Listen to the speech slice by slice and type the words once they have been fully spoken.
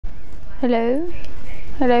Hello?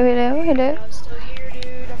 Hello, hello, hello? I'm still here,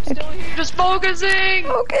 dude. I'm still here. Just focusing!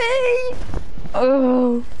 Okay!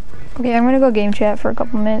 Oh. Okay, I'm gonna go game chat for a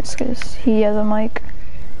couple minutes because he has a mic.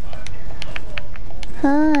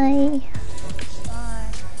 Hi.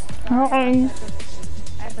 Hi. Hi. I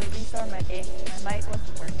had to restart my game. My mic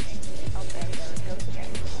wasn't working. Okay, there it goes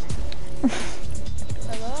again.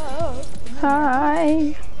 Hello?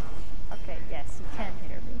 Hi. Okay, yes, you can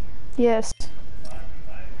hear me. Yes.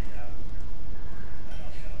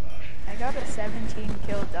 I got a 17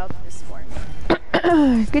 kill dub this morning.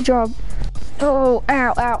 Good job. Oh,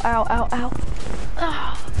 ow, ow, ow, ow, ow.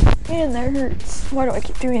 Oh, man, that hurts. Why do I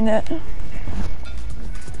keep doing that?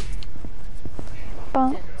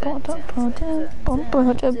 How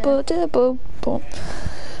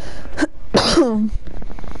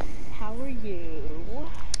are you?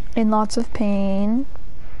 In lots of pain.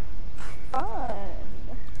 Fun.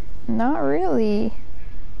 Not really.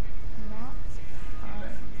 Not fun.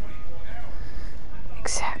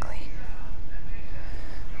 Exactly.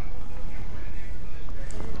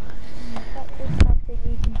 There's something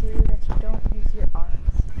you can do that you don't use your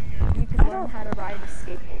arms. You can learn how to ride a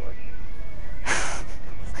skateboard.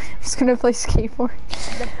 I'm just gonna play skateboard.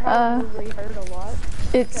 That probably hurt a lot.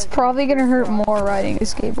 It's probably gonna hurt more riding a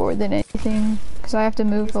skateboard than anything, because I have to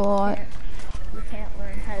move a lot. You can't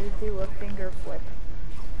learn how to do a finger flip.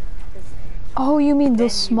 Oh, you mean the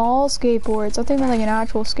small skateboards? I think like an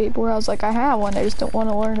actual skateboard. I was like, I have one, I just don't want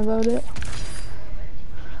to learn about it.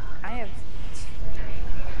 I have...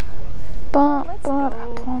 I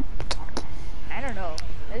don't know.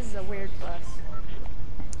 This is a weird bus.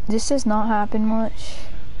 This does not happen much.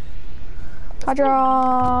 I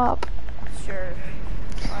drop. Sure.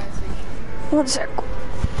 Honestly. 1 sec.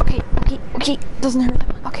 Okay. Doesn't hurt.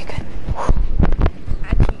 Okay, good.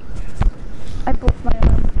 I broke my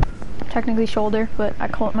arm. Technically shoulder, but I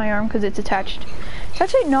call it my arm because it's attached. It's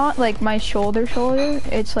actually not like my shoulder.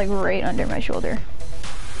 It's like right under my shoulder.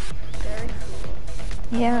 Very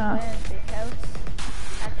cool. Yeah.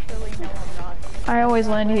 Actually, no, I'm not. I always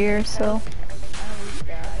land here, so.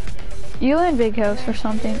 You land big house or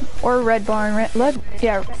something, or red barn. Go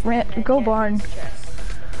barn.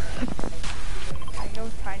 I go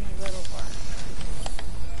tiny little barn.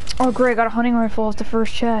 Oh great, got a hunting rifle off the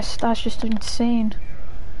first chest. That's just insane.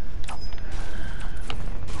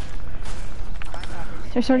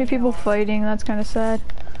 There's so many people fighting. That's kind of sad.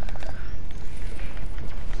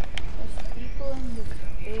 There's people in the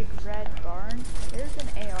big red barn. There's an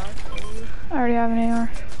AR for you. I already have an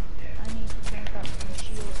AR. I need to crank up some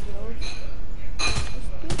shield heals.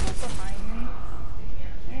 There's people behind me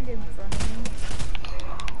and in front of me.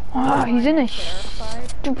 Oh, he's in a Terrified.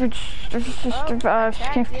 stupid.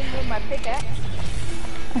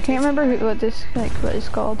 I can't remember what it's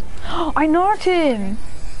called. I knocked him.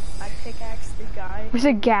 I pickaxed the guy. Was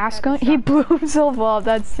it gas gun? He blew himself up.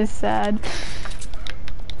 That's just sad.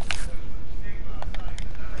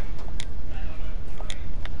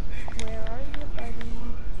 Where are you, buddy?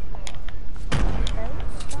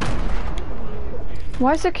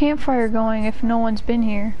 Why is the campfire going if no one's been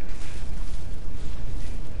here?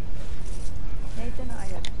 Nathan, I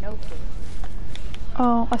have no clue.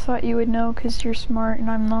 Oh, I thought you would know because you're smart and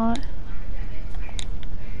I'm not.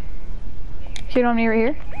 You want me right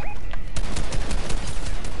here?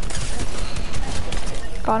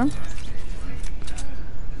 Got him. I'm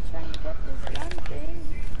trying to get this gun thing.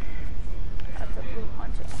 That's a blue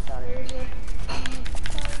punch. I thought it was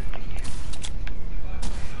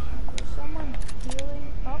there's someone healing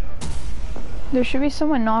up. There should be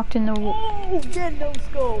someone knocked in the wall. Oh, get no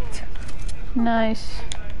scoped. Nice.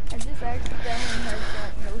 I just accidentally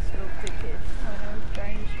had no scoped the kid when I was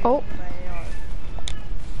trying to shoot my AR.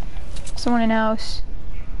 Someone in house.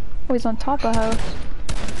 Oh, he's on top of house.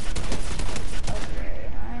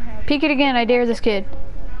 Peek it again, I dare this kid.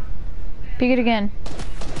 Peek it again.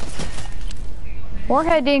 Or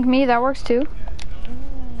head dink me, that works too.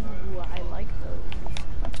 Ooh, I like those.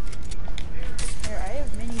 Here, I have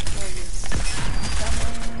minis for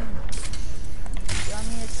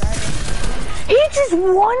you. He just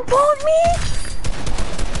one-pulled me?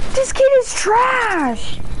 This kid is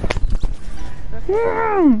trash!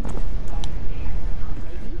 I'm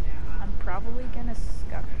probably gonna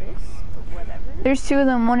scuff this, but whatever. There's two of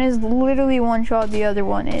them. One is literally one shot, the other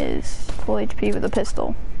one is full HP with a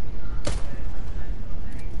pistol.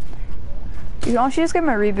 You don't just get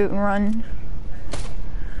my reboot and run.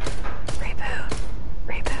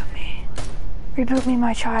 Reboot me. Reboot me,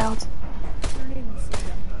 my child. I don't even see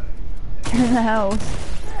them. They're in the house.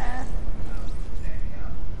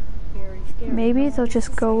 Scary Maybe they'll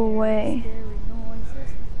just go away.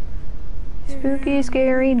 Scary Spooky,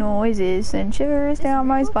 scary noises and shivers down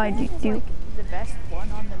my spine. This is like the best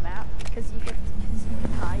one on the map because you can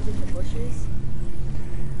hide in the bushes.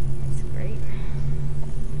 It's great.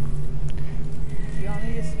 Do you want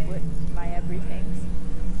me to split my everythings?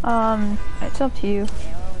 It's up to you. Ammo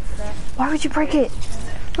and stuff? Why would you break it?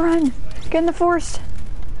 Run! Get in the forest!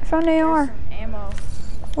 I found an AR. Some ammo.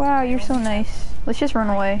 Wow, you're so nice. Let's just run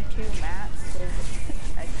away. 2 mats.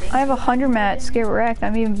 I have 100 mats. Get wrecked.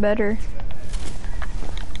 I'm even better.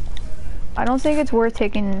 I don't think it's worth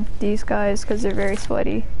taking these guys because they're very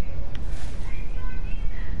sweaty.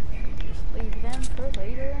 Just leave them for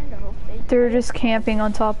later and hope They're just camping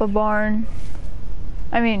on top of barn.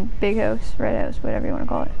 I mean, big house, red house, whatever you want to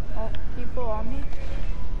call it. Oh, people on me.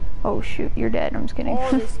 Oh shoot, you're dead. I'm just kidding.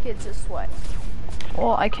 All this kid's a sweat.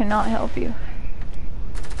 Well, I cannot help you.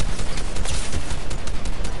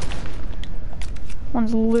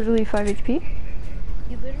 One's literally 5 HP.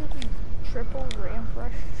 You literally triple ramp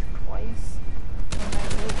rushed twice and I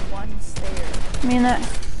hit 1 stair. Me and that.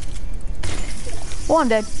 Well, I'm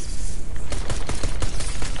dead.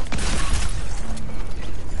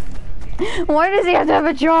 Why does he have to have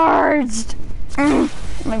it charged?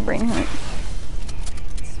 My brain hurt.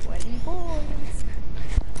 Sweaty boys.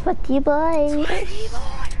 Sweaty boy. Sweaty boys.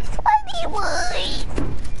 Sweaty boy.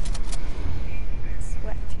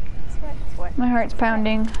 Sweat. Sweat. Sweat. My heart's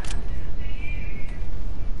pounding.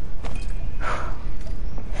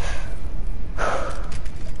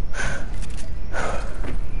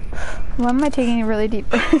 Why am I taking a really deep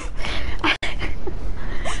breath?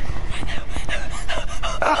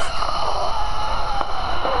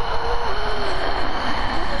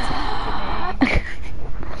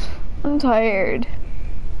 I'm tired.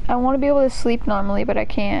 I want to be able to sleep normally, but I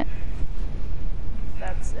can't.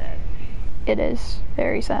 That's sad. It is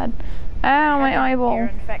very sad. Ow, my eyeball.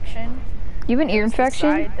 Ear infection. You have an ear infection?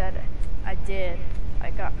 Side that I did. I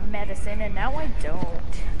got medicine and now I don't.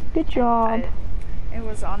 Good job. It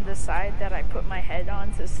was on the side that I put my head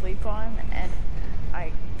on to sleep on, and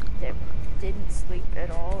I didn't sleep at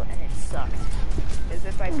all, and it sucked. Because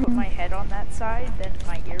if I put my head on that side, then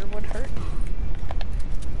my ear would hurt.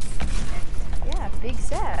 And yeah, big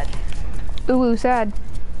sad. Ooh, sad.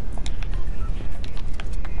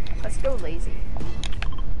 Let's go lazy.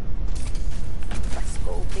 Let's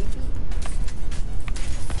go, baby.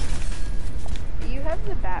 Do you have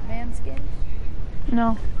the Batman skin?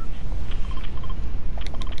 No.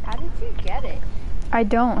 How did you get it? I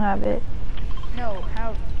don't have it. No,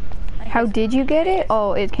 how? How did you get it?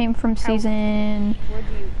 Oh, it came from season...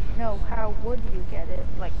 How would you get it?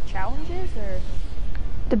 Like challenges or?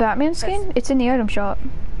 The Batman skin? It's in the item shop.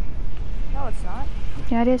 No, it's not.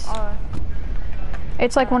 Yeah, it is.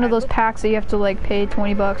 It's like one of those packs that you have to like pay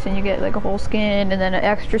 20 bucks and you get like a whole skin and then an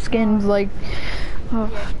extra skin's like... Oh,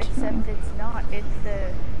 yeah, except it's not. It's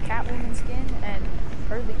the Catwoman skin and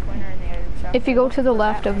Harley Quinn are in the item shop. if you go to the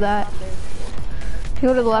left of that, if you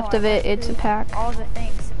go to the left of it, it's a pack. All the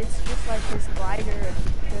things. It's just like his glider.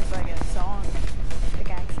 There's like a song. The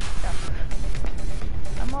guy stuff.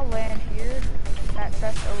 I'm gonna land here. That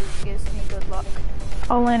chest always gives me good luck.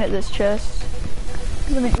 I'll land at this chest.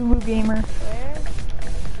 I'm an Uwu gamer. Where?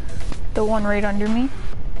 The one right under me.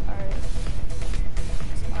 Alright.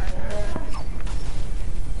 Smart.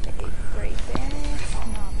 Okay, great there.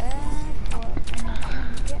 Not bad. What am I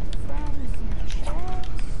gonna get from the chest?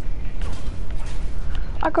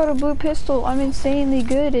 I got a blue pistol. I'm insanely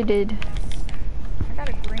good at it. I got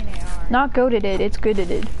a green AR. Not good at it, it's good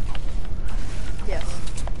at it. Yes.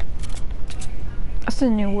 That's a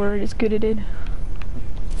new word, it's good at it.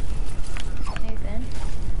 Nathan,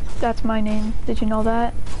 That's my name. Did you know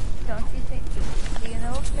that? don't you think, do you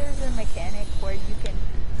know if there's a mechanic where you can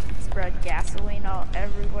spread gasoline all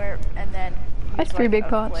everywhere and then That's use 3 like big a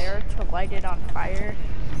pots. flare to light it on fire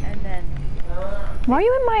and then Why are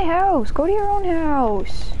you in my house? Go to your own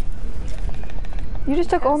house. You just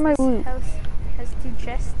took all my this loot. house has 2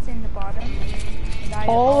 chests in the bottom. And I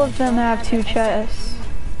All of them don't have 2 an chests. SMG.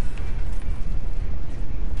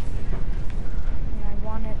 And I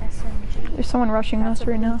want an SMG. There's someone rushing That's us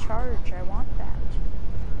a right blue now. charge. I want that.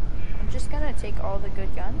 I'm just gonna take all the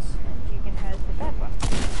good guns, and you can have the bad ones.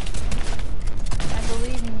 I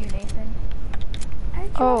believe in you, Nathan. I had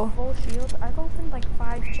a full shield. I've opened like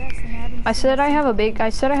 5 chests and haven't. I said I have a big. I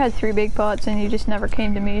said I had 3 big pots, and you just never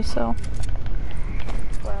came to me. So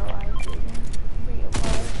Well, I didn't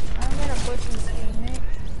realize. I'm gonna push his teammate.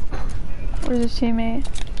 where's his teammate?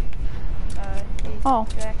 He's Oh,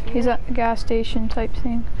 back here. he's at a gas station type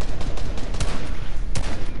thing.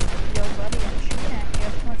 Yo, buddy, I'm shooting at you.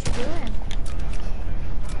 What you doing?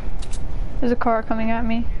 There's a car coming at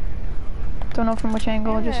me. Don't know from which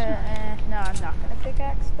angle. Just No, I'm not gonna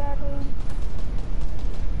pickaxe that one.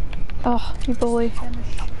 Oh, you bully.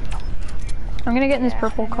 I'm gonna get in this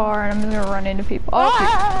purple car and I'm gonna run into people. Oh,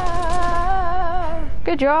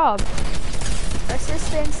 good job.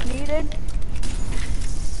 Assistance needed.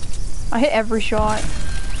 I hit every shot.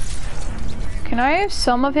 Can I have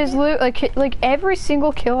some of his loot? Like every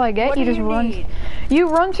single kill I get, you just run. You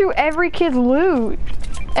run through every kid's loot.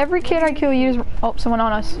 Every kid I kill, you just. Oh, someone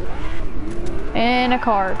on us. In a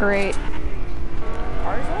car, great.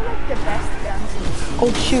 Cars are like the best guns.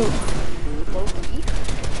 Oh shoot. Low-key.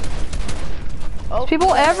 Oh,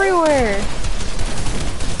 People everywhere.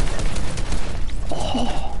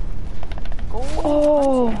 Oh.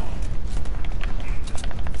 Oh.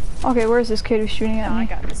 Okay, where's this kid who's shooting at me? I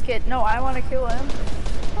got this kid. No, I want to kill him.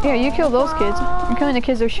 Yeah, you kill those kids. I'm killing the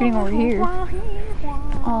kids that are shooting over here.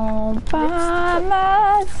 All by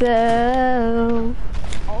myself.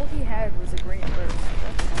 All he had was a green burst.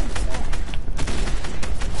 That's kind of sad.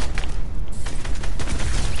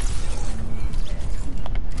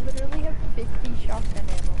 I literally have 50 shotgun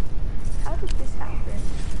ammo. How did this happen?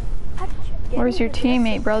 How did you get Where's your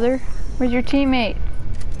teammate, brother? Where's your teammate?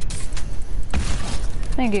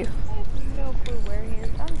 Thank you. I have no clue where he is.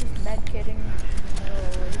 I'm just medkitting in the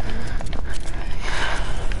middle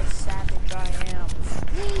of the savage I am.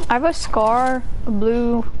 I have a Scar, a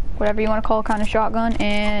blue, whatever you want to call it, kind of shotgun,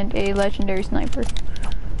 and a legendary sniper.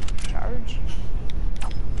 Charge.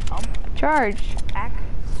 Charge. Pack.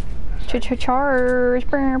 Charge.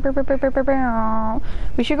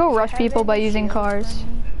 We should go rush people by using cars.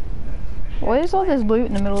 What is all this loot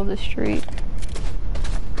in the middle of the street?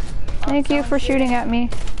 Thank you for shooting at me.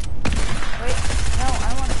 Wait, no,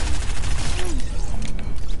 I want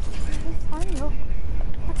to.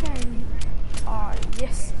 Aw,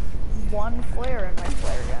 yes. One flare in my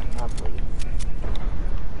flare gun, lovely.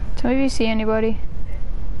 So if you see anybody.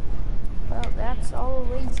 Well, that's all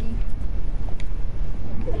lazy.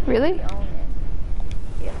 Really? We own it.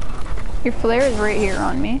 Yep. Your flare is right here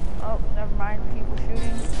on me. Oh, never mind. People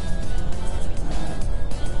shooting.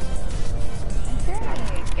 Is there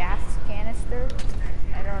any gas canister?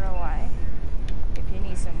 I don't know why. If you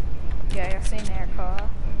need some gas in their car.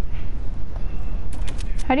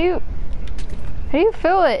 How do you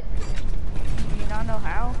fill it? Do you not know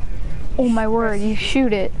how? Oh my word, you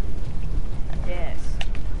shoot it. Yes.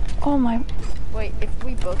 Oh my. Wait, if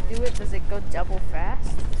we both do it, does it go double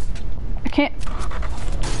fast? I can't.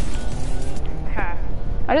 Ha.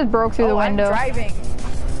 I just broke through the window. I'm driving.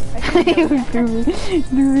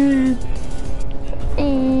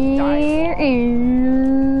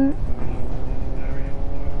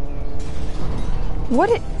 What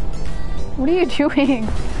are you doing?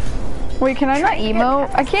 Wait, can I not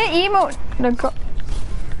emote? I can't emote. No,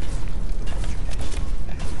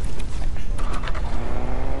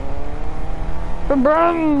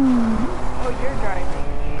 Brum. Oh, you're driving.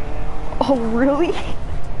 Oh, really?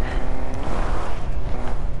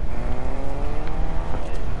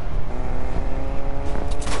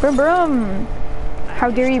 Brum brum. How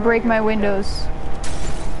dare you break my windows?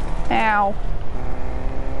 Ow.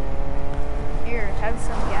 Here, have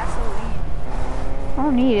some gasoline. I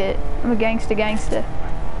don't need it. I'm a gangsta.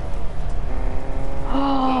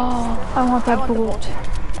 Oh, I want that bolt.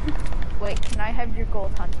 Wait, can I have your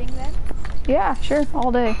gold hunting then? Yeah, sure,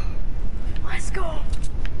 all day. Let's go.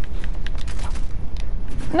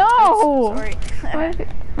 No! Sorry.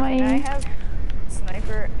 My Can I have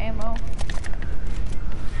sniper ammo?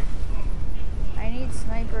 I need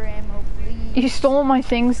sniper ammo, please. You stole my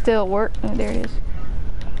thing still. Work. Oh, there it is.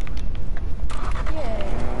 Yeah.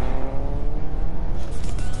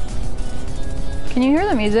 Can you hear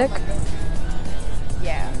the music?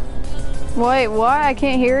 Yeah. Wait, what? I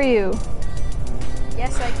can't hear you.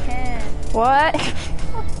 Yes, I can. What?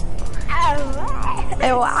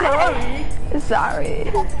 Sorry. Sorry.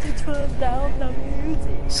 To turn down the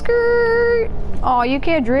music. Skirt. Oh, you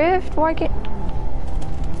can't drift? Why can't?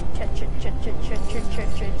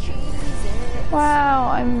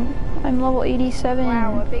 Wow, I'm level 87.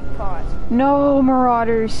 Wow, a big pause. No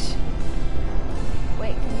marauders.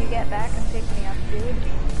 Wait, can you get back and pick me up, dude?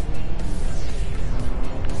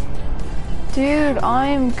 Dude,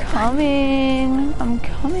 I'm coming. I'm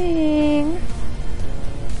coming.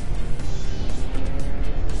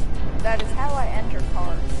 That is how I enter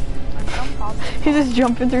cars. On some possible. He's just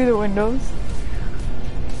jumping through the windows.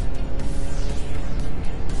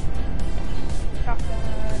 Shotgun.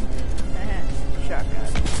 Shotgun.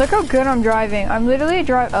 Look how good I'm driving. I'm literally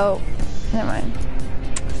oh, never mind.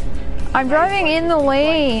 I'm driving in the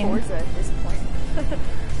lane. Forza at this point.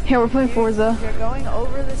 Yeah, we're playing Forza. You're going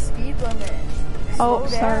over the speed limit. Oh,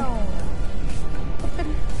 Slow sorry. down.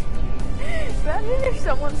 Imagine if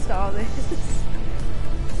someone saw this.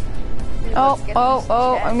 Dude,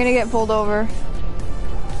 Oh, I'm gonna get pulled over.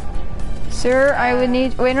 Sir, I would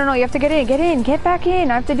need, wait, no, you have to get in, get back in,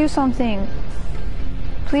 I have to do something.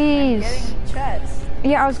 Please. I'm getting chest.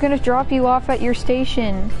 Yeah, I was gonna drop you off at your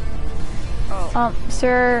station. Oh.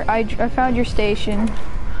 Sir, I found your station.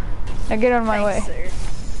 Now get out of my way. Sir.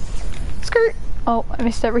 Skirt! Oh, I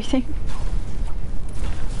missed everything.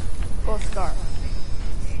 Full scar.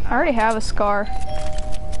 I already have a scar.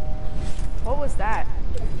 What was that?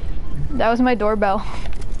 That was my doorbell.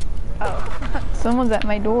 Oh. Someone's at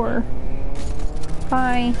my door.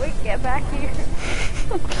 Bye. Wait, get back here.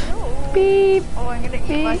 No. Beep. Oh, I'm gonna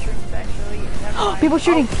eat mushrooms actually. Never mind. People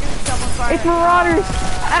shooting. Oh, shoot, someone's firing. It's marauders.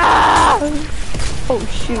 Ah! Oh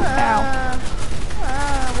shoot, ow.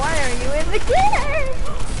 Why are you in the game?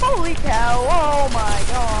 Holy cow, oh my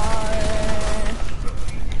god.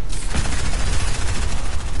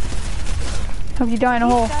 Hope you die in a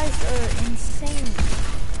hole. These guys are insane.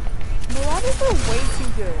 Marauders are way too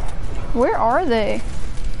good. Where are they?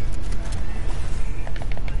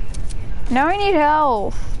 Now I need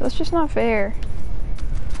health. That's just not fair.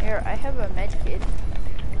 Here, I have a med kit.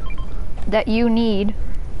 That you need.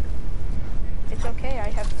 It's okay, I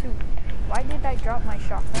have 2. Why did I drop my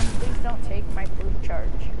shotgun? Please don't take my blue charge.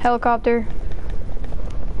 Helicopter.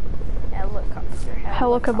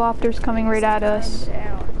 Helicopter's coming right at us.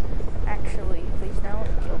 Down. Actually, please don't.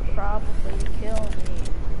 He'll probably kill me.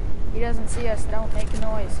 He doesn't see us. Don't make a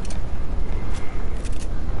noise.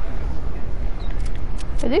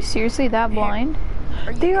 Are they seriously that blind?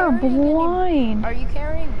 They are blind. Are you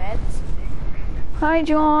carrying meds? Hi,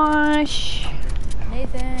 Josh.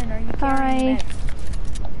 Nathan, are you carrying meds?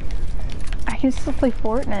 I can still play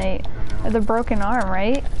Fortnite with a broken arm,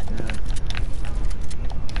 right?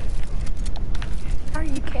 Are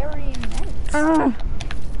you carrying meds?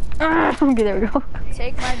 Okay, there we go.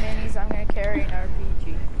 Take my minis, I'm gonna carry an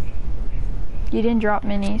RPG. You didn't drop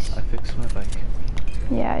minis. I fixed my bike.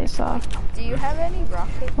 Yeah, I saw. Do you have any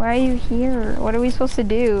rockets? Why are you here? What are we supposed to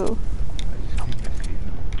do?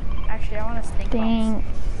 Actually, I want to stink Dang,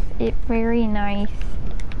 it very nice.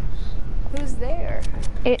 Who's there?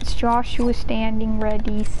 It's Joshua standing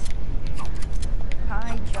ready.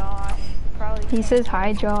 Hi, Josh. Probably. He says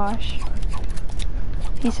hi, Josh.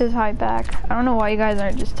 He says hi back. I don't know why you guys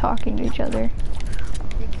aren't just talking to each other.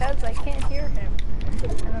 Because I can't hear him.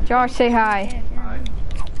 Josh, say hi. Hi.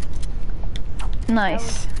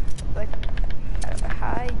 Nice. Like,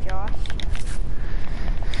 hi, Josh.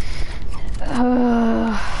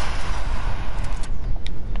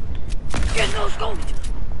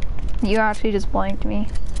 You actually just blanked me,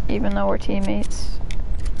 even though we're teammates.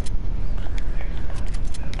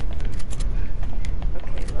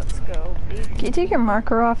 Okay, let's go. Can you take your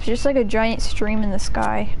marker off? It's just like a giant stream in the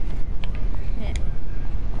sky. Yeah.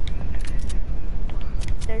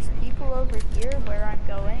 There's people over here where I'm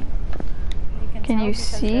going. Can you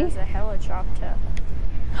see? There's a helicopter.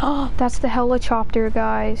 Oh, that's the helicopter,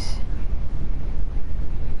 guys.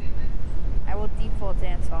 I will default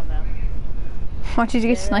dance on them. Watch you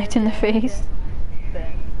get sniped in the face.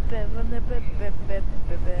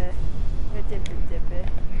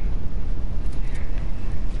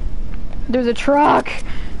 There's a truck!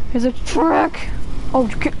 There's a truck! Oh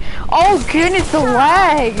goodness, the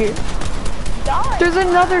lag! There's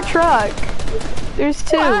another truck! There's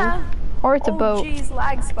 2. Or it's a boat. Oh jeez,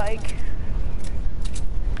 lag spike.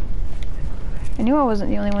 I knew I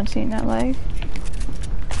wasn't the only one seeing that lag.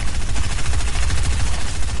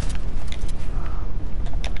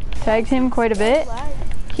 Tagged him quite a bit.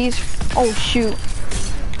 He's, oh shoot.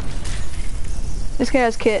 This guy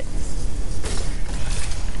has kit.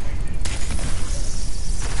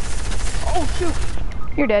 Oh shoot.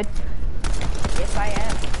 You're dead. Yes, I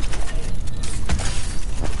am.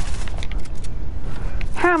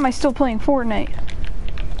 How am I still playing Fortnite?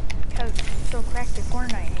 Because you're so cracked at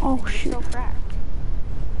Fortnite. Oh you're shoot. So cracked.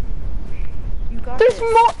 You got There's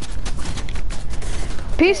this. more.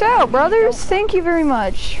 Peace out, brothers. Thank you very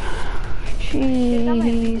much.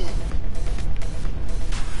 Jeez.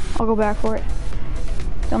 I'll go back for it.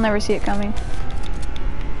 They'll never see it coming.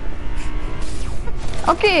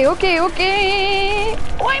 Okay.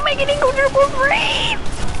 Why am I getting quadruple sprayed?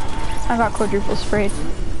 I got quadruple sprayed.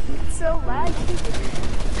 It's so laggy.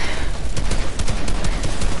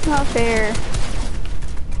 Not fair.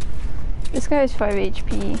 This guy's 5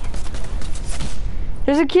 HP.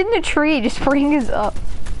 There's a kid in a tree just spraying his up.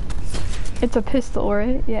 It's a pistol,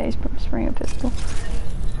 right? Yeah, he's spraying a pistol.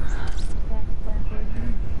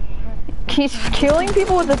 He's killing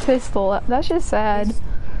people with a pistol. That's just sad. Is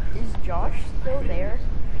Josh still there?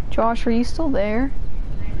 Josh, are you still there?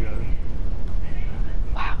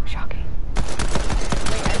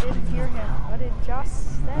 Josh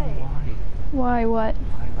say? Why, what?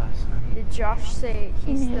 Why last night? Did Josh say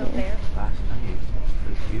he's still there? Last night.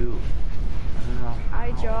 With you. I don't know.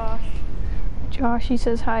 Hi, Josh. Josh, he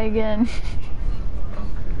says hi again. Okay.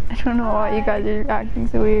 I don't know why you guys are acting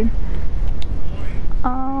so weird.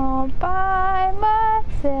 All by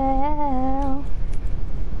myself.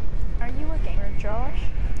 Are you a gamer, Josh?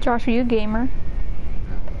 Josh, are you a gamer?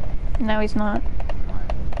 No, he's not. Why?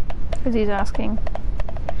 Because he's asking. Sort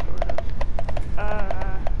of. I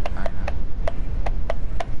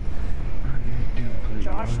know.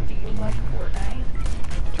 Josh, do you like Fortnite?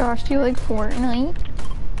 Josh, do you like Fortnite?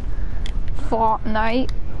 Fortnite.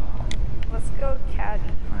 Let's go, Caddy.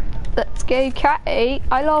 Let's go, Cat 8.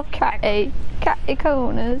 I love Cat 8. Cat 8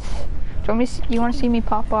 corners. Do you want to see me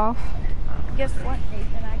pop off? Guess what,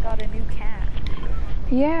 Nathan? I got a new cat.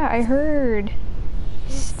 Yeah, I heard.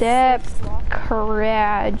 Step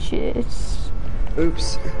courageous.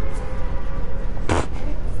 Oops.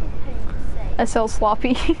 SL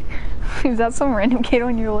Sloppy. Is that some random kid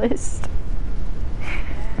on your list?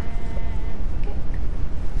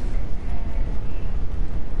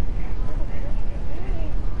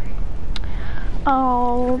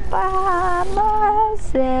 All by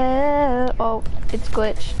myself. Oh, it's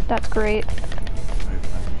glitched. That's great.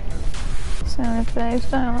 Sound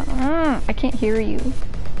effects. I can't hear you.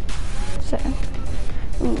 Sad.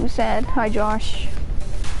 Ooh, sad. Hi, Josh.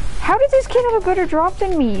 How did this kid have a better drop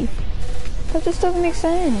than me? That just doesn't make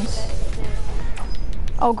sense.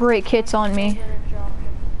 Oh, great. Kit's on me.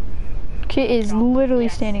 Kit is literally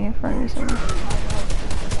standing in front of me somewhere.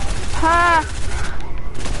 Ha!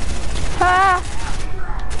 Ha!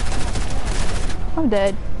 I'm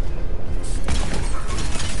dead.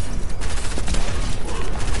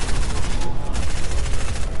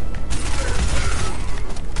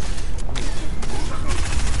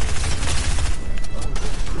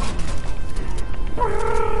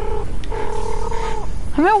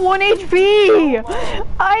 I'm at 1 HP!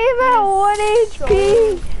 I am at 1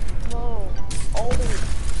 HP! Low. Oh,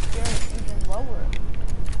 you're even lower.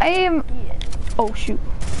 I am... Oh, shoot.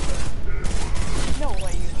 No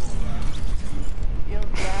way you'll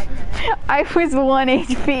grab him. I was 1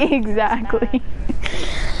 HP exactly.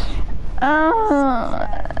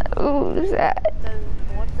 Ooh, sad.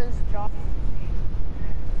 What does Josh...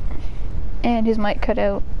 And his mic cut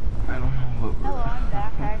out. I don't know what. Hello, I'm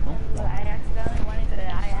back. I accidentally went into it.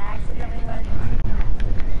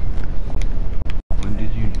 When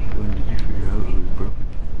did you figure out it was broken?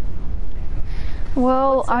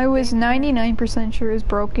 Well, I was 99% sure it was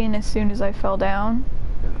broken as soon as I fell down.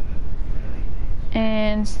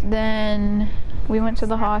 And then we went to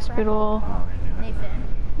the hospital. Oh, I knew it. Nathan.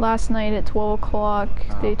 Last night at 12 o'clock,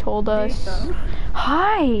 they told us...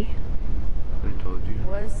 Hi! They told you.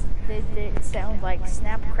 Did it sound like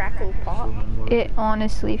snap, crackle, pop? It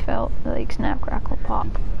honestly felt like snap, crackle, pop.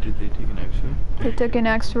 Did they take an X-ray? They took an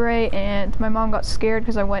x-ray and my mom got scared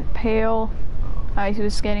because I went pale. I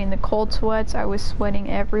was getting the cold sweats. I was sweating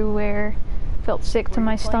everywhere. Felt sick to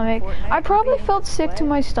my stomach. I probably felt sick to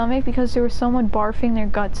my stomach because there was someone barfing their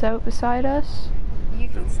guts out beside us. You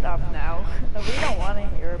can stop now. We don't want to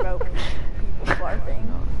hear about people barfing.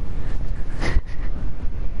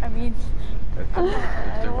 I mean,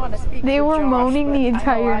 I don't want to speak They for were Josh, moaning but the I know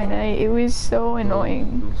entire night. It was so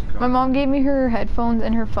annoying. My mom gave me her headphones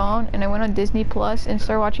and her phone, and I went on Disney Plus and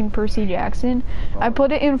started watching Percy Jackson. I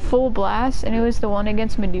put it in full blast, and it was the one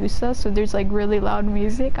against Medusa, so there's like really loud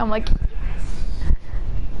music. I'm like,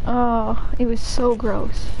 oh, it was so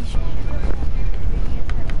gross.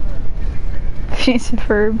 She's a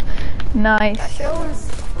verb. Nice. That show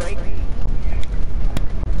is great.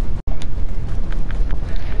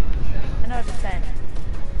 10 out of 10.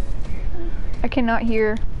 I cannot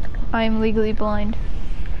hear. I am legally blind.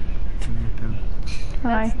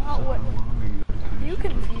 Hi. That's not what... You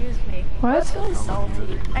confuse me. What? Let's go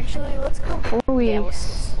salty. Actually, let's go... 4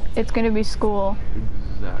 weeks. It's gonna be school.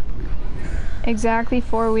 Exactly. Exactly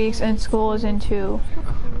 4 weeks, and school is in 2.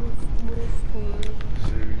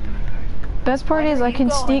 Best part is I can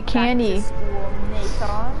sneak candy.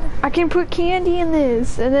 I can put candy in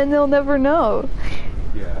this, and then they'll never know.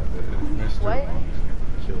 Yeah, Mr. What?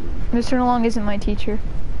 Killed Mr. Nalong isn't my teacher.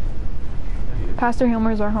 Pastor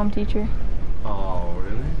Hilmer is our home teacher. Oh,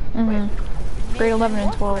 really? Mm-hmm. Grade 11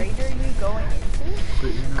 and 12. What grade are you going into?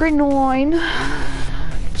 But you're not, Grade 9. you're in 9.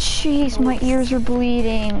 Jeez, my ears are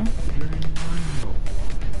bleeding. You're in 9 though.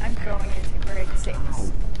 I'm going into grade 6.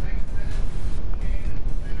 Ow.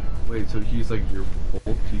 Wait, so he's like your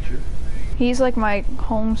full teacher? He's like my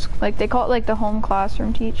home, like they call it like the home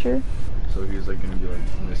classroom teacher. So he's like gonna be like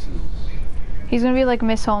Mrs. He's gonna be like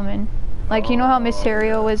Miss Holman. Like, you know how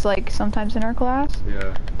Mysterio is, like, sometimes in our class?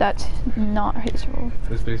 Yeah. That's not his role.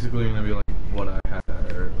 It's basically gonna be like what I had,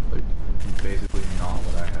 or like basically not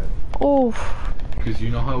what I had. Oh. Because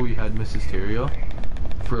you know how we had Mrs. Terrio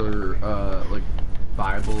for like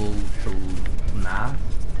Bible to math,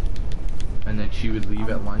 and then she would leave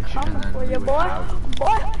at lunch, and then we would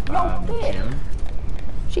have gym,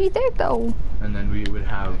 She did though. and then we would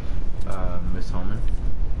have Miss Holman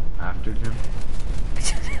after gym.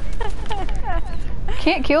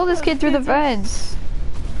 Can't kill this kid through the fence.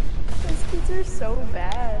 Those kids are so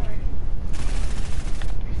bad.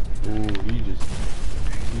 Ooh, he just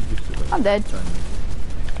I'm dead. done.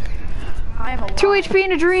 I'm alive. 2 HP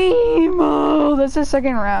in a dream. Oh, that's the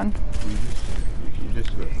second round. You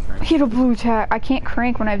just got cranked. Hit a blue tack. I can't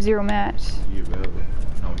crank when I have 0 mats. You will.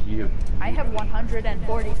 No, I have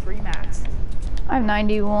 143 mats. I have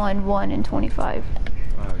 91, 1, and 25.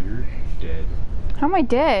 Wow, you're dead. How am I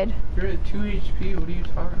dead? You're at 2 HP, what are you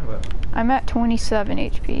talking about? I'm at 27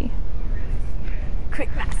 HP.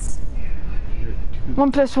 Quick mats. You're at 2.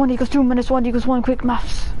 1 + 1 = 2 - 1 = 1. Quick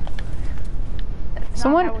maths. That's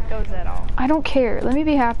Someone- not how it goes at all. I don't care. Let me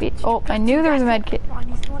be happy. Oh, I knew there was a med kit. 1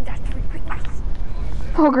 quick mats.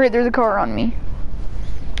 Oh great, there's a car on me.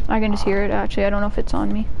 I can just hear it actually. I don't know if it's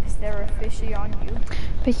on me. Is there a fishy on you?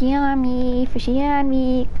 Fishy on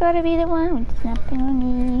me, gotta be the one with snapping on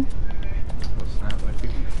me. What's that? What do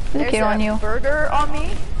you- There's a kid on you. Burger on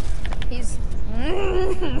me. He's.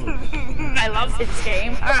 I love this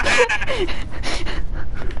game.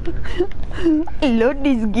 I love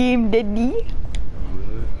this game, Daddy.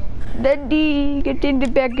 Daddy, get in the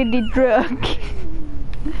back of the truck.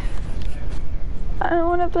 I don't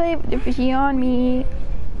wanna play with the fishy on me.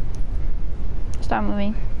 Stop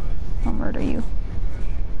moving. I'll murder you.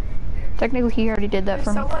 Technically, he already did that There's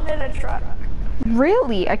for me. someone in a truck.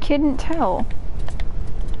 Really? I couldn't tell.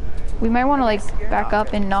 We might want to like You're back not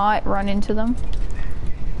up and not run into them.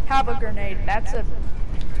 Have a grenade. That's a.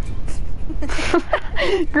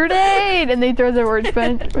 Grenade! And they throw the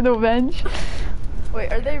workbench or the bench.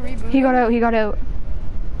 Wait, are they rebooting? He got out. He got out.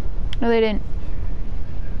 No, they didn't.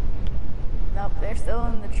 Nope, they're still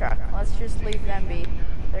in the truck. Let's just leave them be.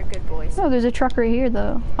 They're good boys. No, there's a truck right here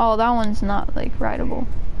though. Oh, that one's not like rideable.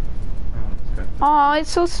 Oh, Oh, it's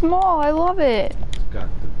so small. I love it. it's got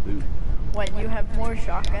the loot. When you have more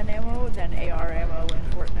shotgun ammo than AR ammo in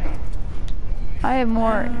Fortnite. I have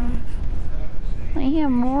more. I have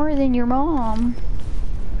more than your mom.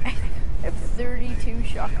 I have 32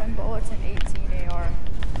 shotgun bullets and 18 AR.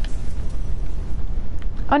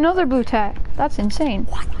 Another blue tack. That's insane.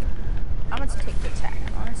 I'm gonna take the tack,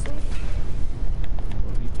 honestly.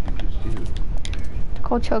 What did you just do? It's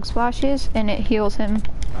called Chug Splashes, and it heals him.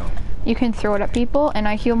 Oh. You can throw it at people, and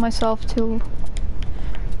I heal myself too.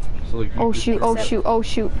 So, like, you Oh just- shoot! Oh shoot! Oh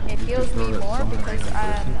shoot! It heals throw me it at more someone because in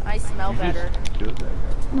person. I smell you better. just killed that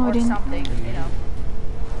guy. No, I Or didn't. something, you know.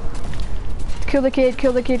 Kill the kid!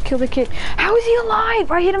 Kill the kid! Kill the kid! How is he alive?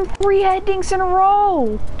 I hit him 3 head dinks in a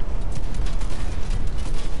row.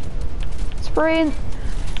 Spraying.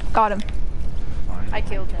 Got him. Fine. I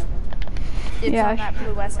killed him. It's Yeah, on that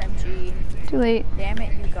blue SMG. Too late. Damn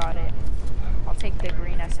it, you got it. I'll take the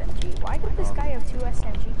green SMG. Why did this guy have 2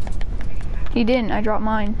 SMGs? He didn't. I dropped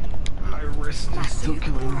mine. My wrist is still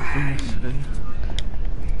killing me from yesterday.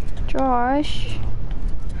 Josh.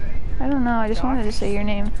 I don't know. I just wanted to say your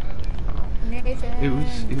name. Nathan. It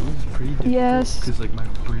was pretty difficult. Yes. Because like my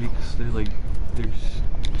brakes, they're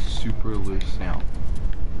super loose now.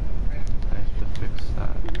 I have to fix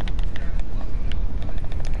that.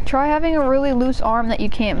 Try having a really loose arm that you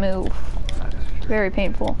can't move. That is true. Very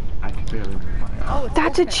painful. I can barely move my Oh, arm. it's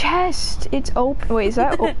That's a open. chest. It's open. Wait, is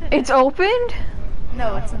that? It's opened?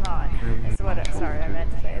 No, it's not. That's what sorry, I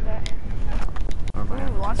meant to say that. Or my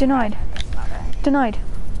Ooh, launch Denied. pad. That's not bad. Denied.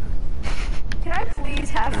 Can I please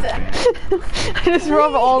have that? I just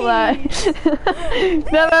rub all that.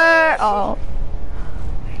 Never. Oh.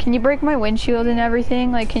 Can you break my windshield and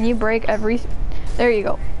everything? Like, can you break every? There you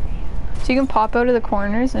go. So you can pop out of the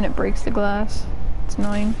corners and it breaks the glass. It's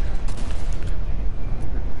annoying.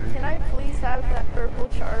 Can I please have that purple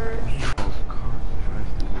charge?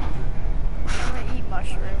 I'm gonna eat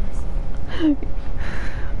mushrooms.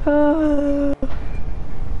 I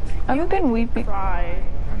haven't been weeping. Cry.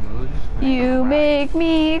 I'm literally just gonna You make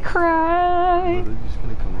me I'm cry. literally just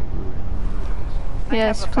gonna come over and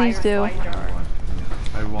Yes, I have a please do. firefly jar.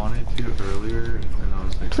 I wanted to earlier and I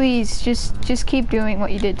was like, Please, just keep doing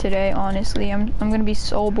what you did today. Honestly, I'm gonna be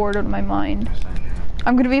so bored out of my mind.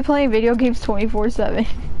 I'm gonna be playing video games 24/7.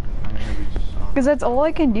 I'm gonna be just Cause that's all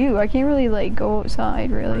I can do. I can't really like go outside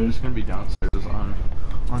I'm really. just gonna be downstairs on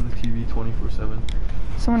the TV 24/7.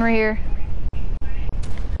 Someone right here.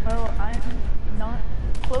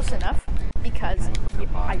 close enough because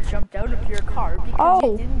I jumped out of your car because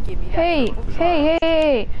you didn't give me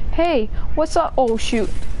that. Hey, what's up? Oh shoot.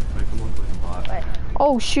 What?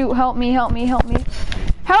 Oh shoot, help me. Help me! I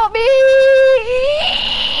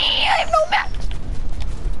have no map.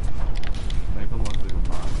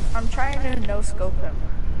 I'm trying to no-scope him.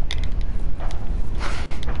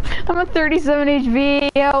 I'm at 37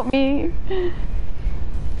 HP, help me.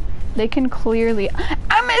 They can clearly...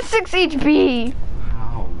 I'm at 6 HP!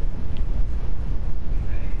 How?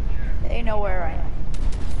 They know where I am.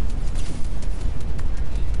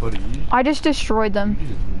 Buddy, I just destroyed them. you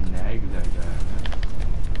just nagged that guy, man.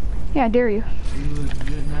 Yeah, I dare you. You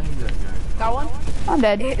legit nagged that guy. Got one? I'm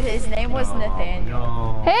dead. His name was Nathaniel.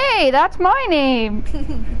 No. Hey, that's my name!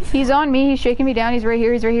 He's on me, he's shaking me down, he's right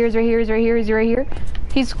here, he's right here.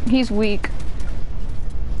 He's weak.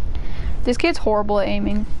 This kid's horrible at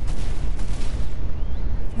aiming.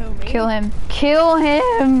 Who, me? Kill him. Kill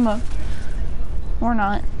him! Or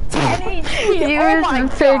not. Use the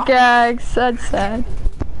pickaxe. That's sad.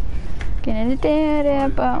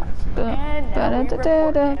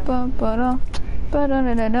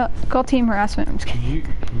 Call team harassment. I'm just kidding.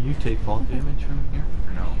 Can you take fall damage from here?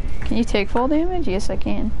 Or no? Can you take fall damage? Yes, I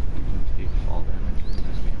can. You can take fall damage from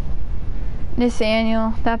this game.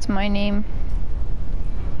 Nathaniel, that's my name.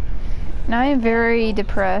 And I am very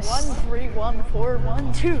depressed.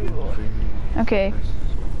 131412. Okay.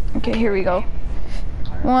 Okay, here we go.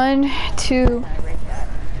 1, 2.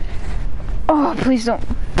 Oh, please don't.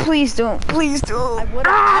 Please don't. Please don't.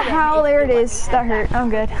 Ah, how there it is. That hurt.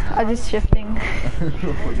 I'm good. I'm just shifting.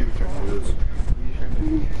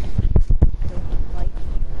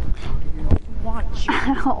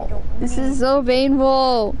 Ow. This is so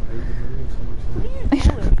painful.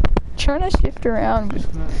 Trying to shift around.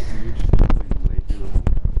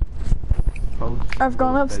 I've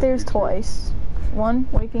gone upstairs twice. 1,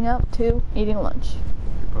 waking up. 2, eating lunch.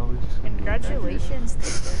 Congratulations,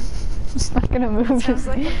 Nathan. I'm just not gonna move. Sounds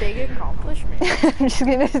like a big accomplishment. I'm just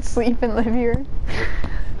gonna sleep and live here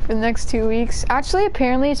for the next 2 weeks. Actually,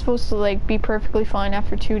 apparently it's supposed to like be perfectly fine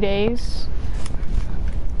after 2 days.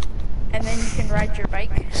 And then you can ride your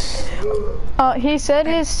bike. He said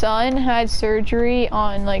his son had surgery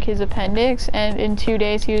on like his appendix, and in 2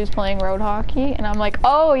 days he was playing road hockey. And I'm like,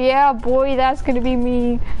 oh yeah, boy, that's gonna be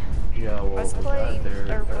me. Yeah, well, Let's play.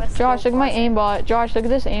 Josh, look at my aimbot. Josh, look at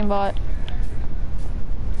this aimbot.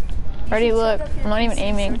 Ready? Look, I'm not even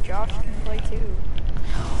aiming. So Josh can play too.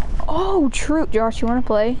 Oh, true. Josh, you wanna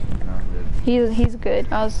play? No, I'm good. He's good.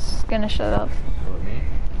 I was gonna shut up. What, me?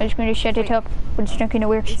 I'm just gonna shut it up. We're just not gonna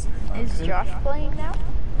work. Is Josh playing now?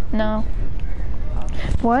 No.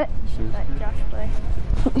 What? Let Josh play.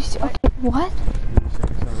 Okay, what?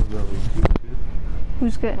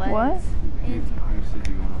 Who's good? What? You said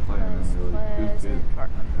you want to play and then you're like, who's good?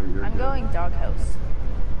 I'm going doghouse.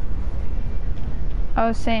 I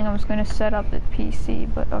was saying I was gonna set up the PC,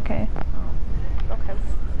 but okay. Doghouse.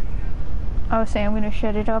 I was saying I'm gonna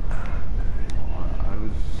shut it up. I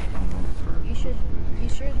was You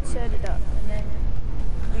should set it up and then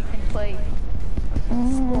we can play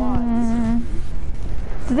squads.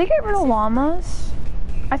 Did they get rid of llamas?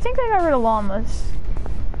 I think they got rid of llamas.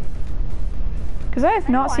 Cause I have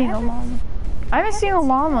not seen a llama. I haven't seen a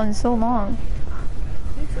llama in so long.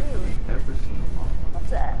 Me too. What's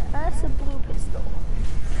that? That's a blue pistol.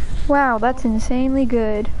 Wow, that's insanely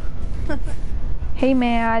good. Hey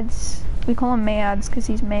Mads. We call him Mads because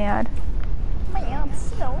he's mad.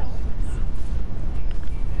 Mads, no.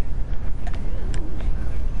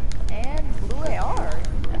 And blue AR.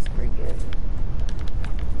 That's pretty good.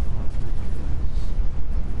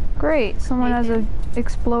 Great, someone has a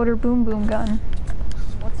exploder boom boom gun.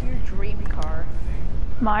 What's your dream car?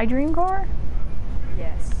 My dream car?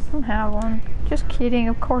 Yes. I don't have one. Just kidding,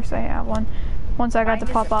 of course I have one. Once I got to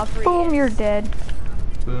pop up, boom, you're dead.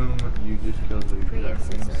 Boom, you just killed the Prius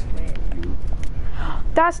is a win.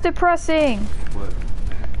 That's depressing. What?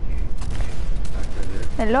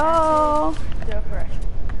 Hello? Depression.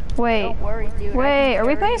 Wait. Don't worry, dude. Wait, are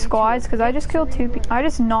we playing squads? Because I just killed 2 people. I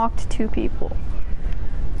just knocked 2 people.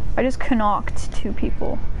 I just knocked 2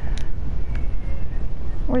 people.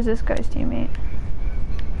 Where's this guy's teammate?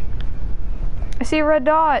 I see red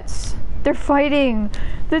dots. They're fighting.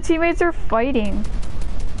 The teammates are fighting.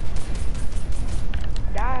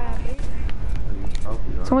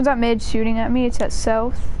 Someone's at mid shooting at me. It's at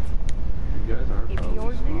south. You guys are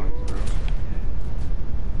probably smart, bro.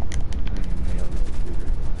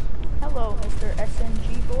 Hello, Mr.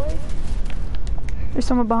 SMG boy. There's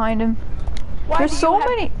someone behind him. There's so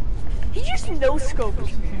many. He just no-scoped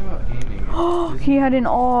me. Think about aiming. Oh, he had an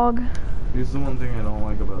AUG. Here's the one thing I don't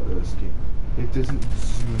like about this game. it doesn't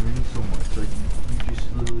zoom in so much. Like you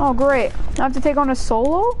just literally. Oh great! I have to take on a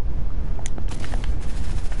solo?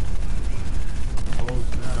 Oh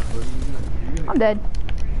snap! What are you doing? I'm dead.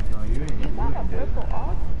 No, you ain't. You got a purple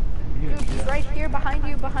off? Dude, he's right here behind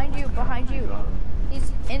you, behind you, behind you.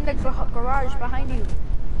 He's in the garage behind you.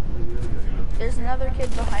 There's another kid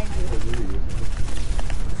behind you.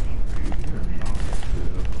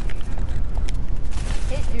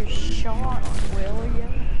 Hit your shot, will ya?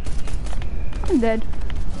 I'm dead.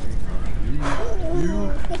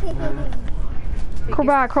 Crawl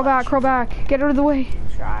back, crawl back, crawl back. Get out of the way.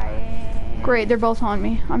 Trying. Great, they're both on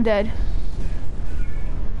me. I'm dead.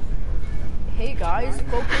 Hey guys,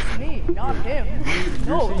 focus me, not him.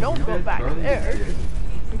 No, don't go back there.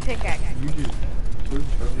 The pickaxe.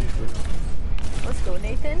 Let's go,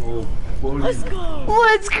 Nathan. Let's go.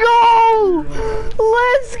 Let's go!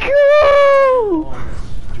 Let's go!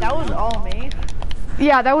 That was all me.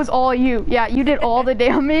 Yeah, that was all you. Yeah, you did all the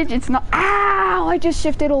damage. It's not. Ow! I just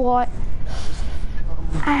shifted a lot.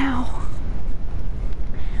 Ow.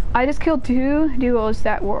 I just killed 2 duos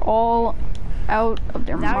that were all out of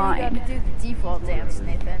their now mind. You gotta do the default dance,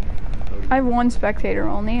 Nathan. I have 1 spectator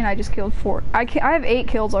only, and I just killed 4. I have 8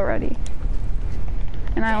 kills already,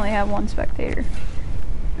 and I only have 1 spectator.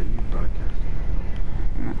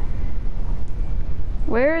 No.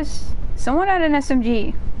 Where's someone had an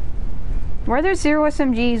SMG? Why are there 0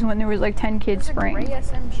 SMGs when there was like 10 kids spraying? There's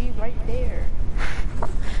a gray SMG right there.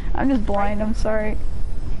 I'm just blind. I'm sorry.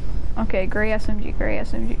 Okay, gray SMG, gray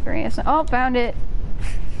SMG, gray SMG. Oh, found it.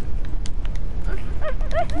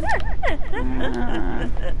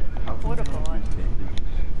 What a bond.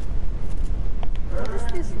 What is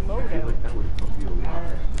this loadout?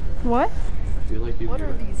 What? What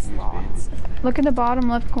are these slots? Look in the bottom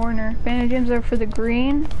left corner. Bandages are for the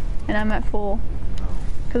green, and I'm at full.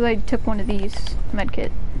 Because I took one of these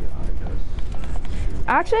medkit.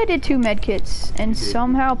 Actually, I did 2 medkits, and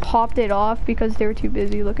somehow popped it off because they were too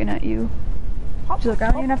busy looking at you. She's like,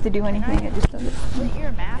 I don't even have to do anything, it just does it. Split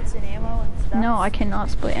your mats and ammo and stuff. No, I cannot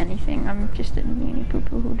split anything. I'm just a meanie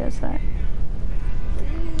poo-poo who does that.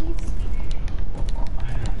 Please.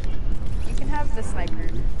 You can have the sniper.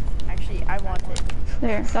 Actually, I want it.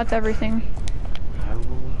 There, that's everything.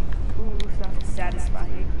 Ooh, that's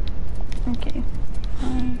satisfying. Okay.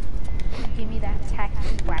 Give me that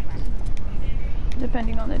tacky wacky.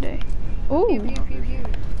 Depending on the day. Ooh! Pew, pew, pew, pew.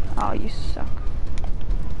 Oh, you suck.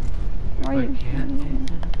 Why are you?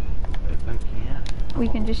 If I can't, We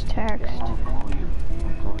can just text. I'll call you.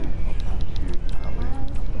 I'll text you that way.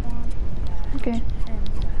 Okay.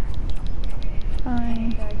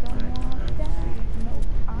 Fine. I don't want that. Nope,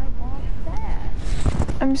 I want that.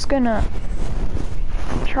 I'm just gonna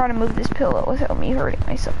try to move this pillow without me hurting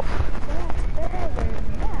myself. That's better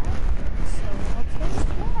than that. So I'll take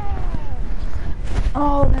that.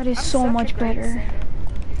 Oh, that is I'm so such a much great better. singer.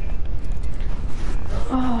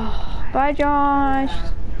 Oh, bye, Josh.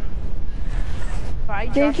 Bye,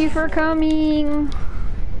 Thank you Joshy for boy. coming.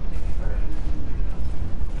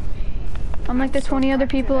 Unlike the 20 other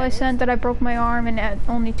people I sent that I broke my arm and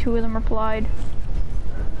only 2 of them replied.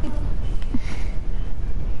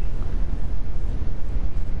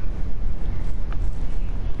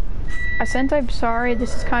 I sent I'm sorry,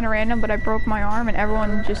 this is kind of random, but I broke my arm and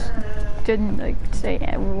everyone just didn't like say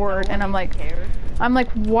a word, and I'm like,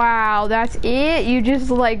 wow, that's it? You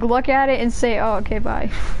just like look at it and say, oh, okay,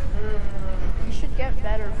 bye. You should get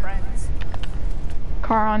better friends.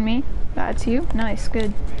 Car on me. That's you. Nice,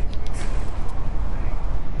 good.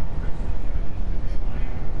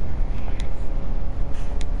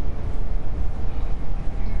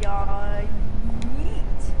 Yeah,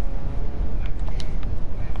 yeet.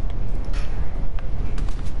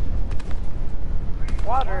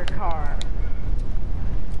 Water car.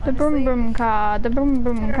 The boom Honestly, boom car, the boom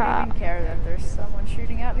boom I don't car. even care that there's someone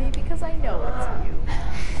shooting at me because I know it's you.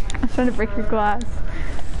 I was trying to break your glass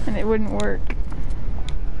and it wouldn't work.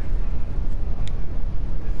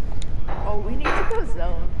 Oh, we need to go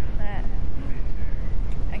zone.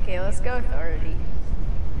 Okay, let's go authority.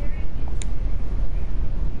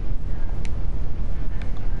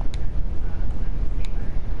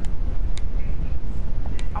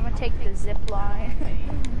 I'm gonna take the zip line.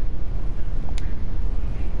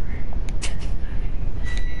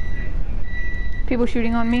 People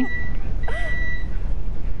shooting on me.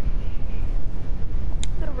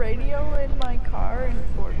 The radio in my car in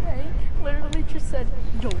Fortnite literally just said,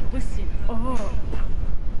 "Yo, listen up."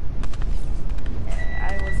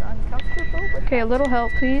 I was uncomfortable with Okay, a little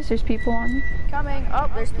help, please. There's people on me. coming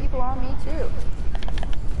up. There's people on me too.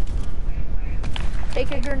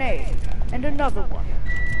 Take a grenade and another one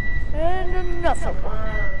and another one.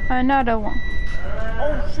 Another one.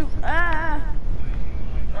 Oh shoot! Ah!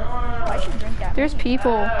 Oh, I should drink that. There's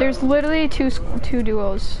people. There's literally two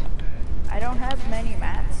duos. I don't have many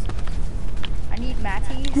mats. I need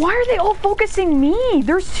matties. Why are they all focusing me?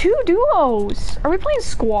 There's 2 duos. Are we playing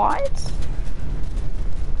squads?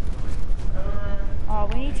 Oh,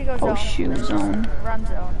 we need to go zone. Oh shoot, zone. Run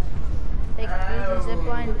zone. There's a zip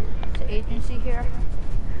line to agency here.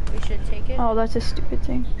 We should take it. Oh, that's a stupid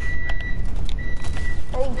thing.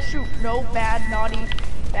 Oh shoot, no, bad, naughty,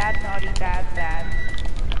 bad, bad.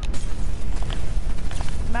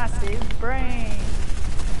 Massive brain.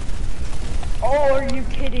 Oh, are you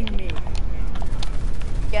kidding me?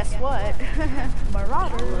 Guess what?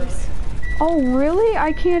 Marauders. Oh really?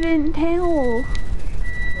 I can't tell.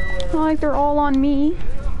 Not like they're all on me.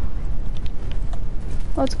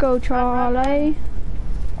 Let's go, Charlie.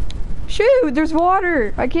 Shoot, there's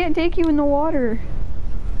water. I can't take you in the water.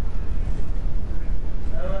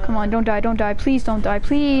 Come on, don't die, please don't die,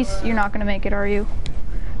 please. You're not gonna make it, are you?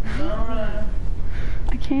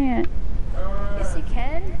 I can't. Yes, you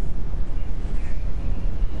can.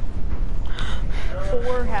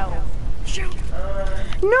 4 health. Shoot.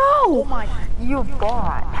 No! Oh my, you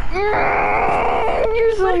bot.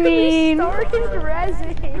 You're so mean.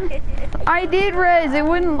 Resin. I did res, it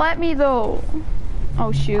wouldn't let me though.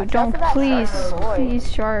 Oh shoot, don't, please,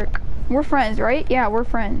 Shark. We're friends, right? Yeah, we're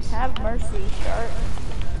friends. Have mercy, Shark.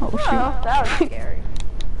 Oh shoot. Oh, that was scary.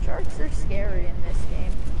 Sharks are scary in this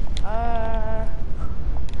game. Oh,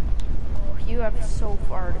 you have so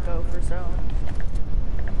far to go for zone.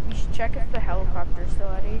 You should check if the helicopter's still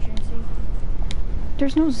at agency.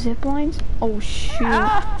 There's no zip lines? Oh shoot.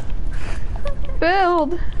 Ah!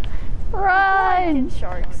 Build! Run!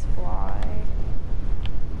 Sharks fly.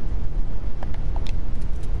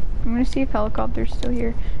 I'm gonna see if helicopter's still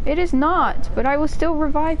here. It is not, but I will still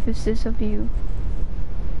revive this of you.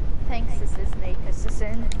 Thanks, Nate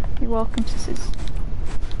Assassin. You're welcome, sisses.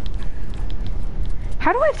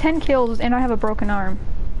 How do I have 10 kills and I have a broken arm?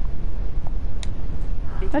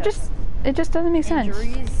 It just doesn't make sense.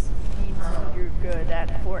 Injuries means you're good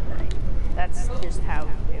at Fortnite. That's just how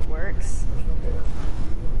it works.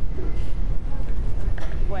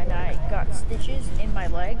 When I got stitches in my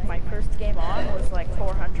leg, my first game on was like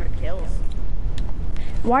 400 kills.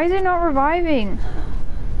 Why is it not reviving?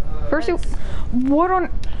 First it, what on...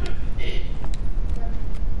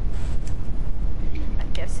 I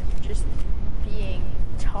guess it's just being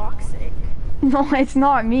toxic. No, it's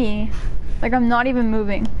not me. Like, I'm not even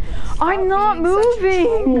moving. I'm not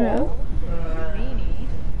moving!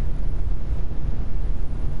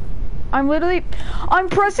 I'm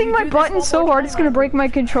pressing my button so hard it's gonna break my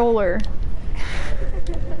controller.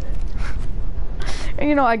 And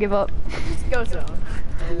you know, I give up. Just go zone.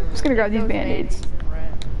 I'm just gonna grab these band-aids.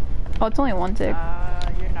 Oh, it's only 1 tick.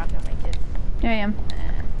 You're not gonna make it. Yeah, I am.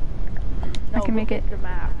 No, I can make it. The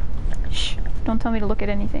map. Shh, don't tell me to look at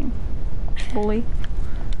anything. Bully.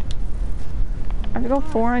 I have to go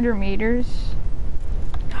 400 meters.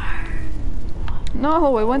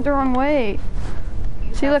 No, it went the wrong way.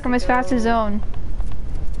 See, look, I'm as fast as zone.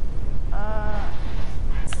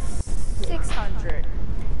 600.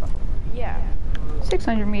 Yeah.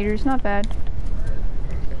 600 meters, not bad.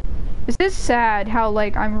 This is sad how,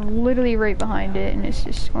 like, I'm literally right behind it and it's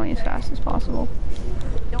just going as fast as possible.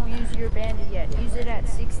 Don't use your bandit yet. Use it at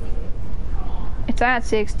 60. It's at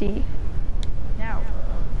 60. Now.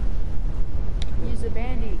 Use a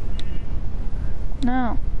bandy.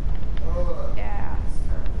 No. Yes.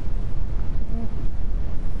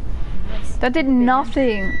 That did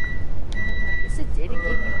nothing. Yes, it did. It gave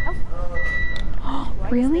you health.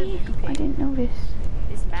 Really? I didn't notice.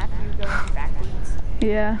 Is Matthew going backwards?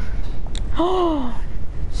 Yeah. Oh,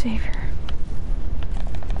 savior.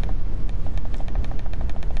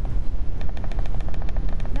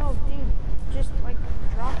 No, dude. Just like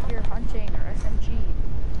drop your hunting or SMG.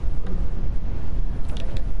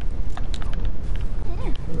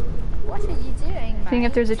 What are you doing, Seeing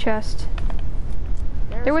if there's a chest.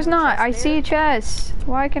 There was not. I see a chest.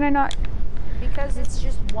 Why can I not? Because it's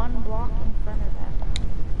just one block in front of them.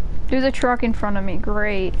 There's a truck in front of me.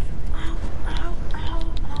 Great. Ow, ow,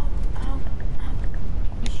 ow, ow, ow.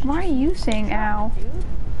 Why are you saying ow? Dude.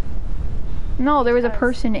 No, there was a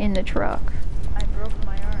person in the truck. I broke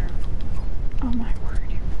my arm. Oh my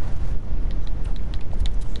word.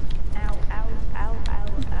 Ow, ow, ow, ow,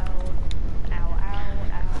 ow. Ow, ow,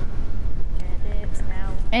 ow. And it's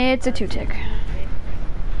now. It's a 2-tick.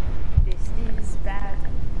 This is bad.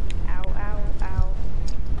 Ow, ow, ow.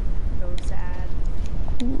 So sad.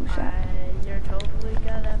 Ooh, sad. You're totally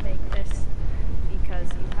gonna make this because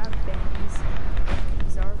you have bandies.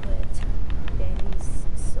 Bandies are lit. Bandies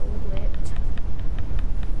so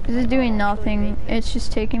Because it's doing nothing. It's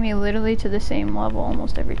just taking me literally to the same level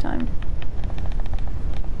almost every time.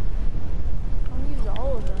 I'll use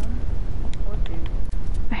all of them. Or two.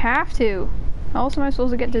 I have to. How else am I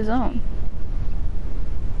supposed to get to zone?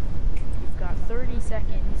 You've got 30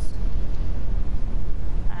 seconds.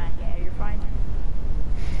 Yeah, you're fine.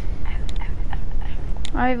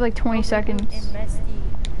 I have like 20 seconds.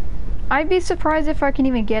 I'd be surprised if I can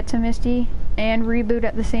even get to Misty and reboot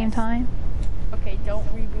at the same time. Okay, don't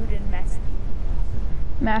reboot in Misty.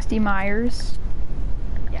 Masty Myers.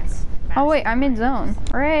 Yes. Oh wait, I'm in zone.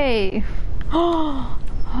 Hooray! God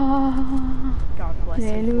bless you.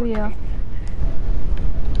 Hallelujah.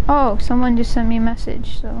 Oh, someone just sent me a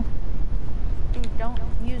message, so. Dude, don't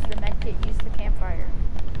use the medkit, use the campfire.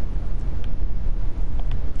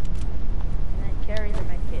 And then carry the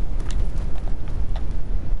medkit.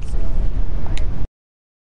 So,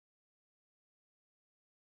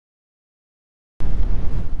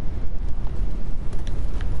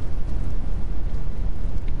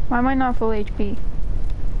 Why am I not full HP?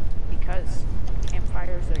 because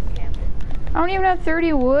campfires are camping. I don't even have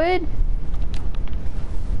 30 wood.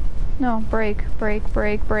 No, break.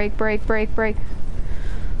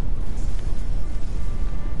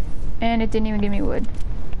 And it didn't even give me wood.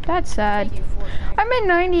 That's sad. I'm at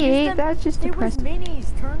 98, that's just depressing. It was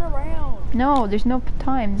minis, turn around. No, there's no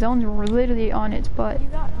time. Zone's literally on its butt. You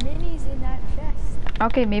got minis in that chest.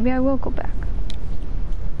 Okay, maybe I will go back.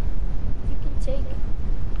 You can take,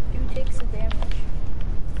 takes the damage.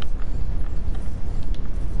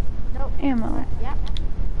 Nope. Ammo. Yeah.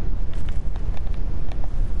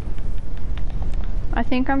 I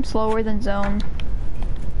think I'm slower than zone.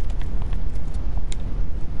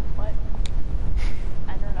 What?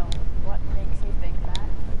 I don't know. What makes you think that?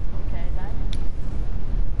 Okay, then.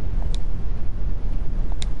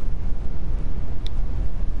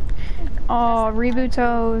 Oh,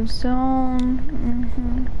 Rebuto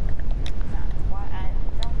zone.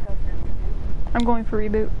 Don't go for reboot. I'm going for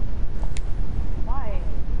reboot. Why?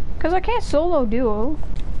 Because I can't solo duo,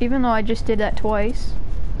 even though I just did that twice.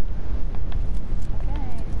 Okay.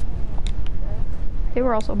 They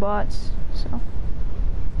were also bots, so.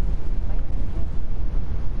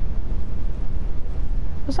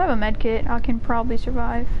 Let's have a med kit. I can probably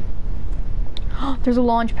survive. There's a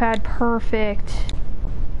launch pad. Perfect.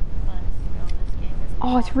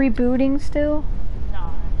 Oh, it's rebooting still?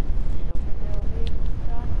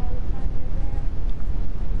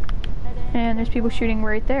 And there's people shooting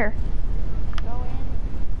right there.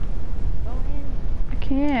 I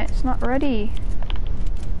can't. It's not ready.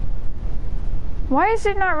 Why is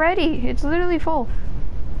it not ready? It's literally full.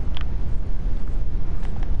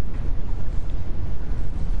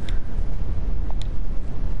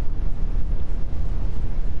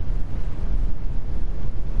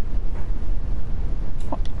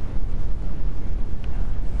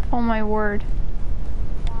 Oh my word.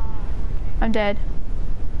 I'm dead.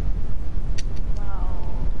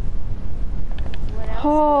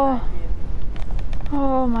 Oh.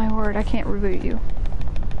 Oh my word, I can't reboot you.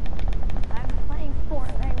 I'm playing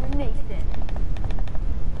Fortnite with Nathan.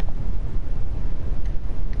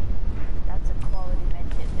 That's a quality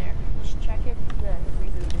medkit there. Just check if the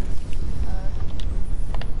reboot is.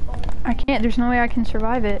 I can't, there's no way I can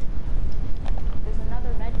survive it. There's another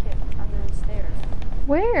medkit under the stairs.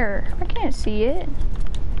 Where? I can't see it.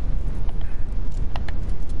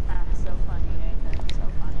 So funny, Nathan. So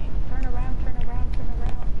funny. Turn around.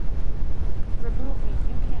 Reboot me.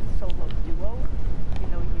 You can't solo duo. You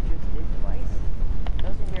know you just did twice.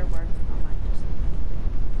 Those are your words, not mine.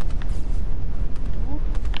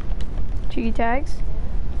 Just. Cheeky tags?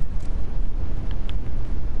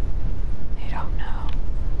 They don't know.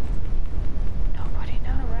 Nobody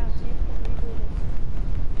Turn knows. around. See if the reboot is.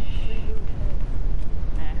 Reboot.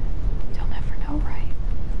 They'll never know, right?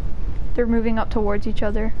 They're moving up towards each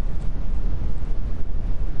other.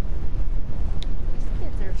 These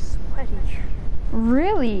kids are sweaty.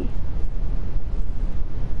 Really?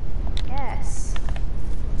 Yes.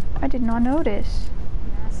 I did not notice.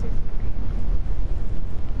 Massive.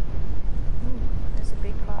 Ooh, there's a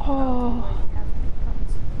big pot. Oh. We have big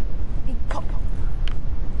pots. Big pot.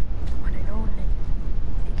 One and only.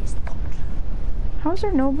 Biggest pot. How is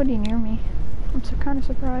there nobody near me? I'm so kind of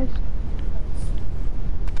surprised.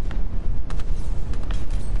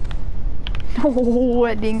 Oh,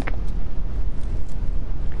 I think.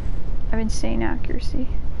 I have insane accuracy.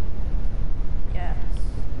 Yes.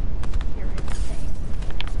 You're insane.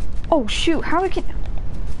 Oh shoot, how did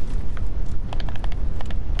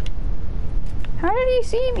he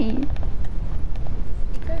see me?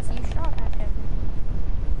 Because you shot at him.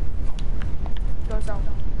 Go zone.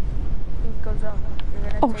 Dude, go zone. You're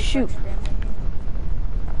gonna Oh shoot.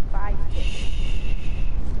 Bye.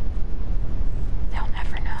 They'll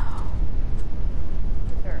never know.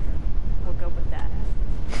 Sure. We'll go with that.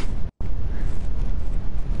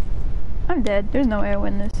 I'm dead. There's no way I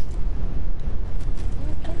win this.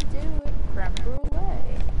 You can do it. Creme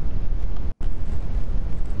brulee.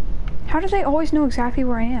 How do they always know exactly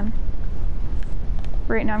where I am?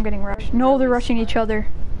 Right now I'm getting rushed. No, they're rushing each other.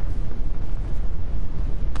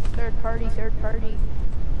 Third party.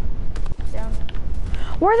 Down.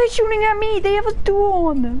 Why are they shooting at me? They have a duel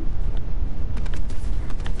on them.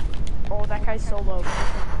 Oh, that guy's solo.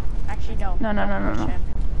 Actually, no. No. Not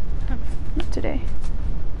today.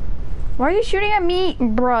 Why are you shooting at me?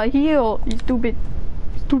 Bruh, heal. You stupid.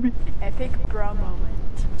 Epic bruh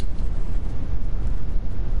moment.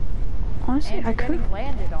 Honestly, and I could. getting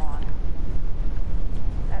landed on.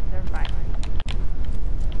 Never mind.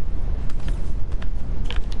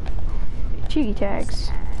 Cheeky tags.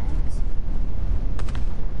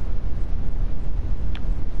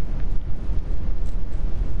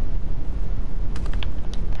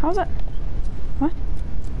 How's that? What?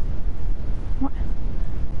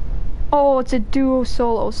 Oh, it's a duo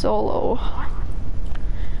solo.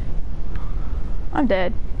 I'm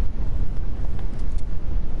dead.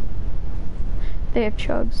 They have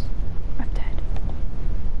chugs. I'm dead.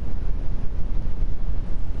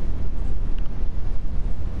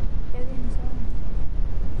 Get in zone.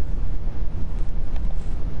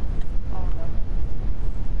 Oh no.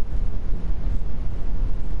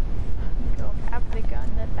 You don't have the gun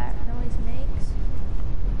that noise makes.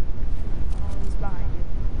 Oh, he's behind you.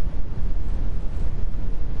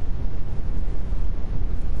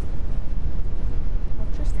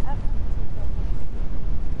 I'll just have him.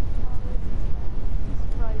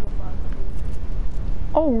 He's right above you.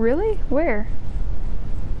 Oh, really? Where?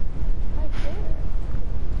 Right there.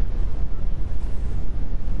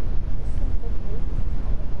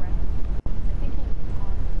 On the ground. I think he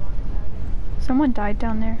on it. Someone died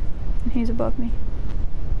down there, and he's above me.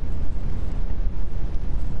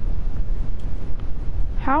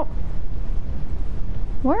 How?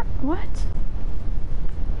 Where? What?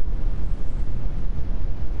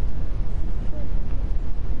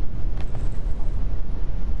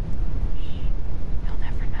 You'll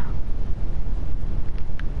never know.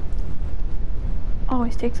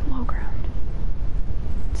 Always takes a low ground.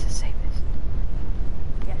 It's the safest.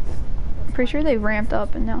 Yes. I'm pretty sure they ramped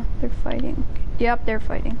up and now they're fighting. Yep, they're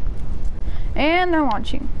fighting. And they're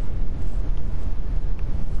launching.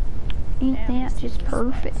 Ain't that just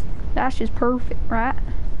perfect? That's just perfect, right?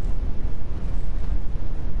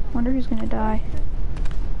 Wonder who's gonna die.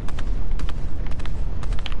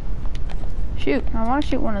 Shoot, I wanna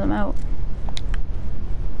shoot one of them out.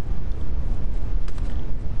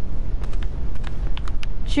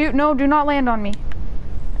 Shoot, no, do not land on me.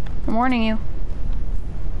 I'm warning you.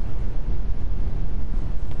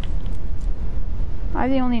 I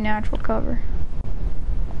have the only natural cover.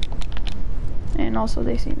 And also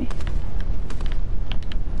they see me.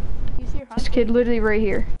 Use your This kid literally right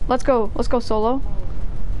here. Let's go solo.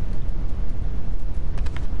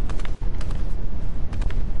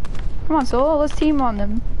 Come on, solo, let's team on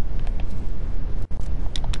them.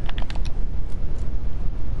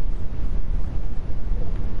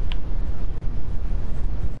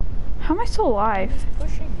 How am I still alive? He's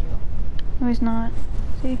pushing you. No, he's not.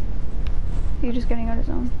 See? He's just getting out his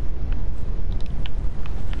own.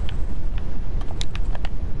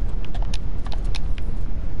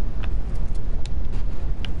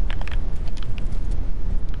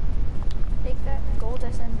 Take that gold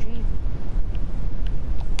SMG.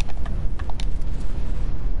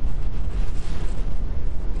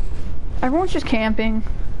 Everyone's just camping.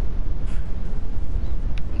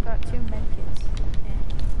 You got 2 medkits.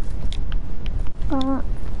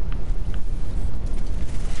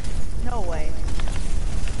 No way.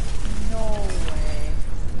 No way.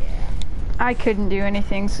 Yeah. I couldn't do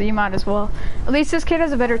anything, so you might as well. At least this kid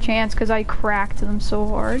has a better chance because I cracked them so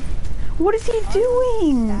hard. What is he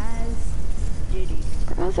doing? As Diddy.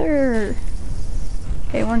 Brother.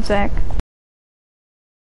 Okay, one sec.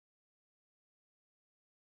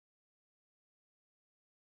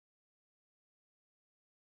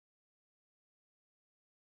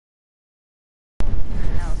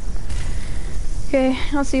 Okay,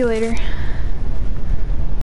 I'll see you later.